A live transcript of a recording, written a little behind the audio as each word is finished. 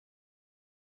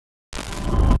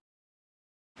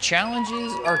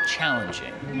Challenges are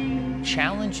challenging.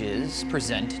 Challenges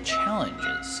present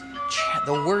challenges.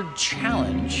 The word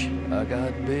challenge, I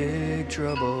got big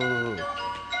trouble in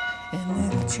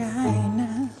little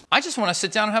China. I just want to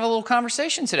sit down and have a little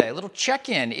conversation today, a little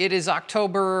check-in. It is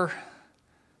October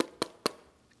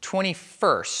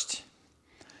 21st,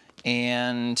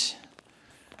 and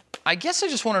I guess I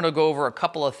just wanted to go over a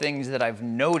couple of things that I've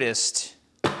noticed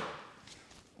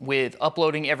with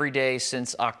uploading every day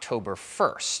since October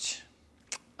 1st.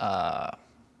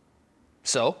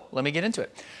 So let me get into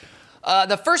it.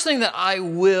 The first thing that I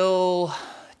will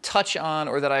touch on,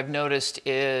 or that I've noticed,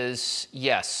 is,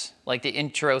 yes, like the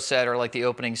intro said, or like the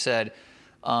opening said,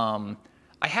 I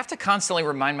have to constantly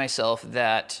remind myself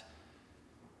that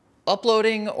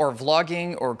uploading or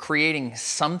vlogging or creating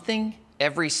something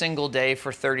every single day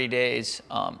for 30 days,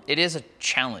 it is a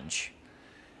challenge.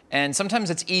 And sometimes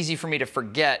it's easy for me to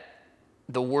forget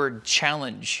the word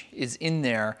challenge is in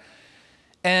there.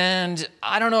 And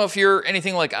I don't know if you're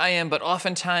anything like I am, but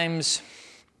oftentimes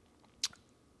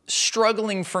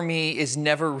struggling for me is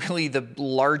never really the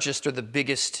largest or the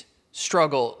biggest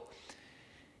struggle.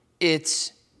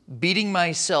 It's beating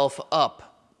myself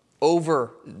up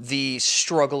over the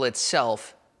struggle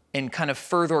itself and kind of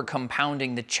further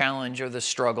compounding the challenge or the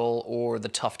struggle or the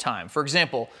tough time. For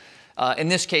example, in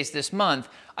this case, this month,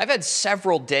 I've had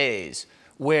several days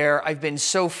where I've been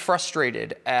so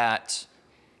frustrated at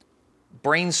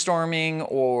brainstorming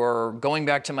or going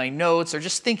back to my notes or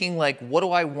just thinking like, what do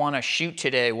I want to shoot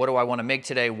today? What do I want to make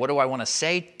today? What do I want to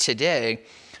say today?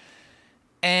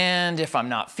 And if I'm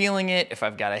not feeling it, if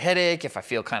I've got a headache, if I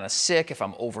feel kind of sick, if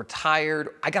I'm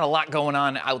overtired, I got a lot going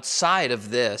on outside of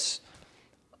this,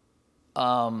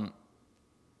 I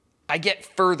get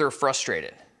further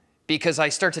frustrated because I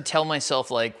start to tell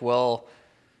myself like, well,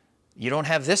 you don't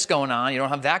have this going on, you don't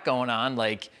have that going on,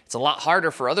 like it's a lot harder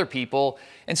for other people.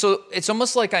 And so it's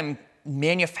almost like I'm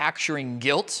manufacturing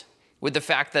guilt with the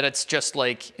fact that it's just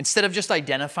like, instead of just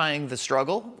identifying the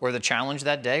struggle or the challenge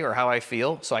that day or how I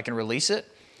feel so I can release it,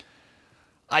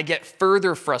 I get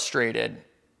further frustrated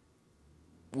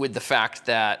with the fact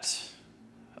that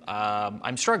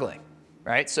I'm struggling,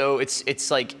 right? So it's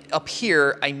like up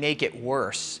here, I make it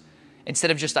worse.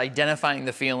 Instead of just identifying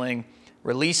the feeling,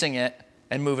 releasing it,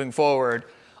 and moving forward,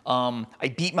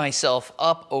 I beat myself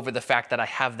up over the fact that I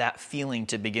have that feeling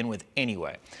to begin with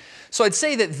anyway. So I'd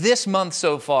say that this month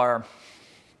so far,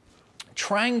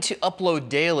 trying to upload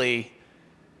daily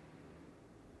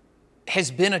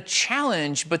has been a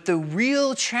challenge, but the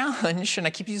real challenge, and I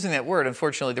keep using that word,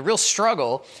 unfortunately, the real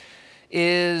struggle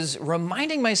is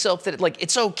reminding myself that like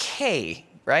it's okay,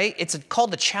 right? It's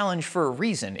called a challenge for a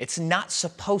reason. It's not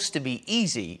supposed to be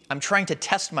easy. I'm trying to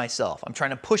test myself. I'm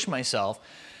trying to push myself.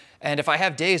 And if I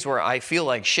have days where I feel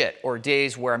like shit or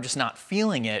days where I'm just not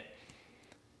feeling it,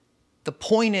 the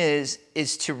point is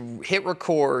to hit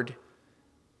record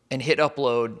and hit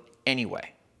upload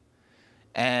anyway.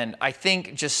 And I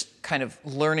think just kind of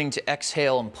learning to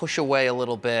exhale and push away a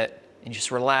little bit and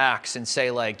just relax and say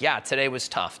like, yeah, today was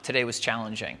tough. Today was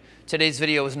challenging. Today's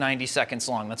video was 90 seconds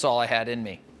long. That's all I had in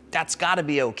me. That's got to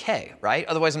be okay, right?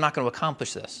 Otherwise, I'm not going to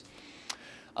accomplish this.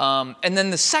 And then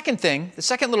the second thing, the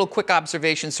second little quick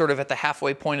observation sort of at the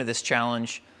halfway point of this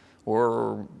challenge,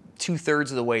 or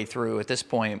 2/3 of the way through at this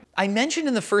point. I mentioned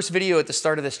in the first video at the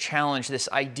start of this challenge this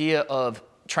idea of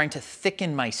trying to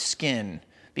thicken my skin.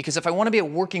 Because if I want to be a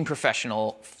working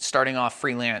professional, starting off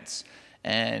freelance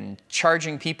and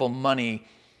charging people money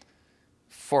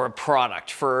for a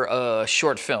product, for a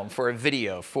short film, for a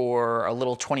video, for a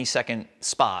little 20-second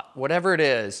spot, whatever it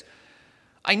is,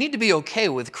 I need to be okay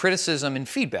with criticism and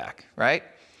feedback, right?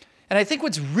 And I think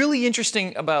what's really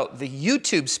interesting about the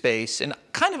YouTube space and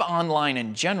kind of online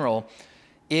in general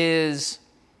is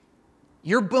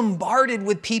you're bombarded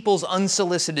with people's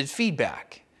unsolicited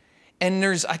feedback. And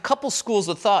there's a couple schools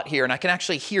of thought here, and I can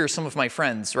actually hear some of my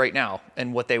friends right now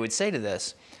and what they would say to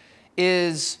this,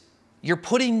 is you're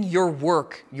putting your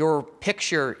work, your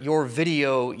picture, your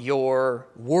video, your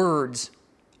words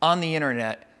on the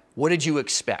internet. What did you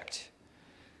expect?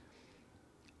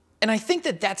 And I think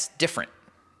that that's different.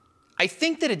 I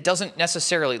think that it doesn't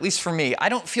necessarily, at least for me, I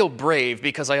don't feel brave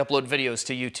because I upload videos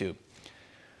to YouTube.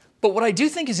 But what I do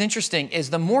think is interesting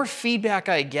is the more feedback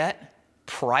I get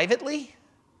privately,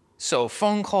 so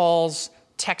phone calls,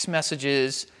 text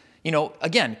messages, you know,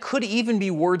 again, could even be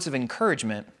words of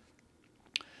encouragement,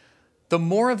 the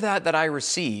more of that I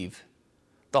receive,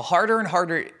 the harder and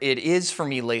harder it is for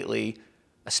me lately,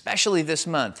 especially this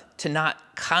month, to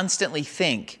not constantly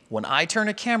think, when I turn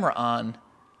a camera on,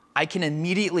 I can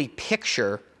immediately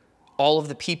picture all of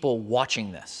the people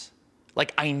watching this.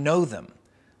 Like I know them.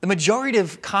 The majority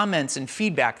of comments and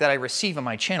feedback that I receive on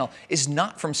my channel is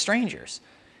not from strangers.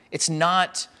 It's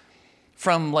not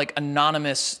from like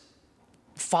anonymous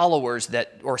followers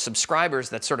or subscribers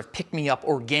that sort of pick me up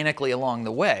organically along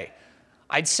the way.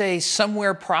 I'd say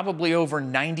somewhere probably over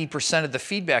 90% of the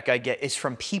feedback I get is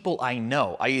from people I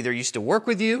know. I either used to work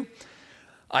with you,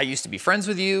 I used to be friends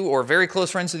with you, or very close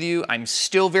friends with you. I'm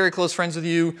still very close friends with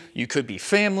you. You could be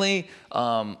family,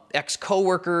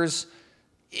 ex-coworkers.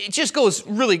 It just goes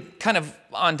really kind of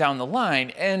on down the line.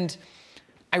 And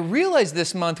I realized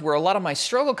this month where a lot of my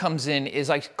struggle comes in is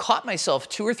I caught myself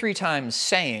 2 or 3 times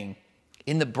saying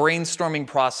in the brainstorming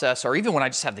process, or even when I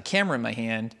just have the camera in my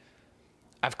hand,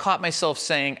 I've caught myself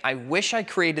saying, I wish I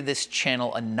created this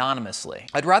channel anonymously.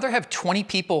 I'd rather have 20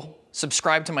 people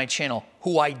subscribe to my channel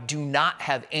who I do not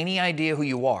have any idea who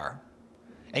you are.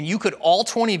 And you could, all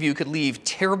 20 of you could leave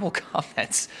terrible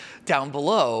comments down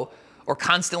below or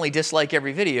constantly dislike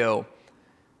every video.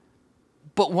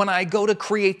 But when I go to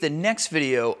create the next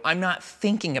video, I'm not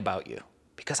thinking about you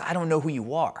because I don't know who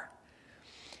you are.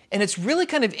 And it's really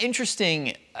kind of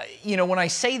interesting, you know, when I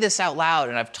say this out loud,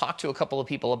 and I've talked to a couple of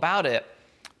people about it,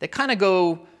 they kind of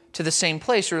go to the same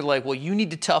place where like, well, you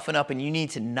need to toughen up and you need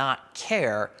to not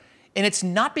care. And it's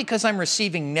not because I'm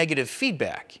receiving negative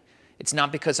feedback. It's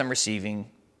not because I'm receiving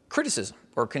criticism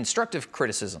or constructive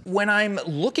criticism. When I'm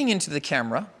looking into the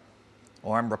camera,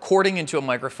 or I'm recording into a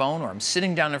microphone, or I'm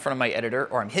sitting down in front of my editor,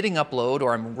 or I'm hitting upload,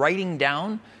 or I'm writing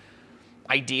down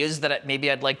ideas that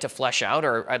maybe I'd like to flesh out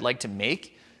or I'd like to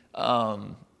make,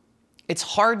 it's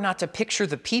hard not to picture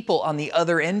the people on the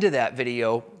other end of that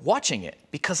video watching it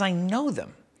because I know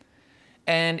them.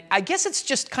 And I guess it's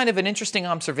just kind of an interesting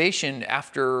observation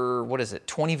after,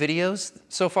 20 videos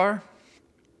so far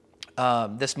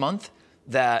this month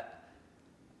that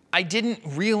I didn't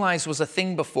realize was a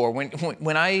thing before.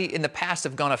 When I, in the past,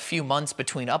 have gone a few months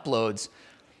between uploads,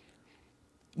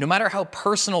 no matter how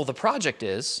personal the project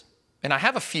is, and I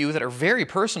have a few that are very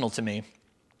personal to me,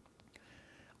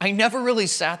 I never really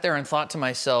sat there and thought to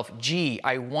myself, gee,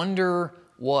 I wonder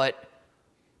what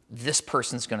this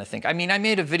person's gonna think. I mean, I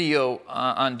made a video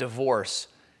on divorce,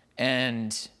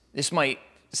 and this might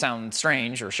sound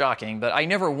strange or shocking, but I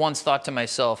never once thought to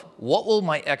myself, what will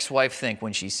my ex-wife think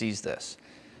when she sees this?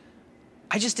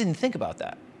 I just didn't think about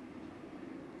that.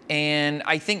 And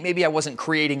I think maybe I wasn't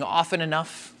creating often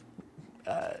enough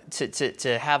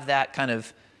to have that kind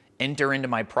of enter into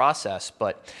my process.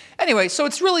 But anyway, so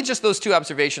it's really just those 2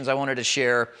 observations I wanted to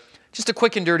share. Just a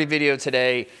quick and dirty video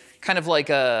today, kind of like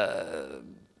a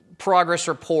progress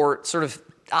report, sort of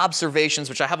observations,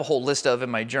 which I have a whole list of in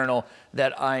my journal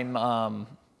that I'm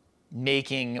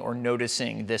making or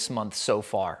noticing this month so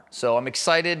far. So I'm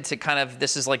excited to kind of,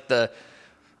 this is like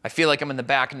I feel like I'm in the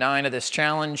back 9 of this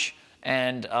challenge,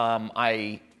 and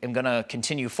I am gonna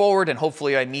continue forward, and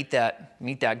hopefully I meet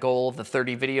that goal of the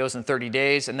 30 videos in 30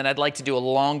 days. And then I'd like to do a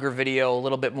longer video, a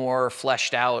little bit more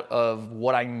fleshed out of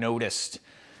what I noticed,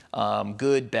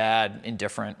 good, bad,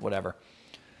 indifferent, whatever.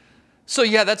 So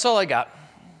yeah, that's all I got.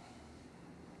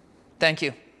 Thank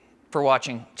you for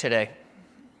watching today.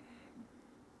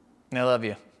 I love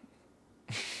you.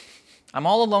 I'm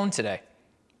all alone today.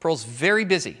 Pearl's very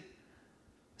busy.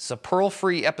 It's a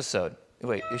Pearl-free episode.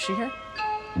 Wait, is she here?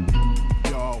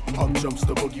 Yo, up jumps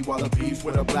the boogie while the beefs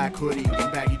with a black hoodie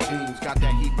and baggy jeans. Got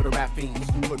that heat for the rap fiends.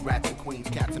 Hood rats and queens,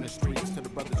 cats in the streets. To the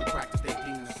brothers who practice their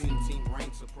beans. Team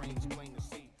reign supreme, plain to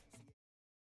see.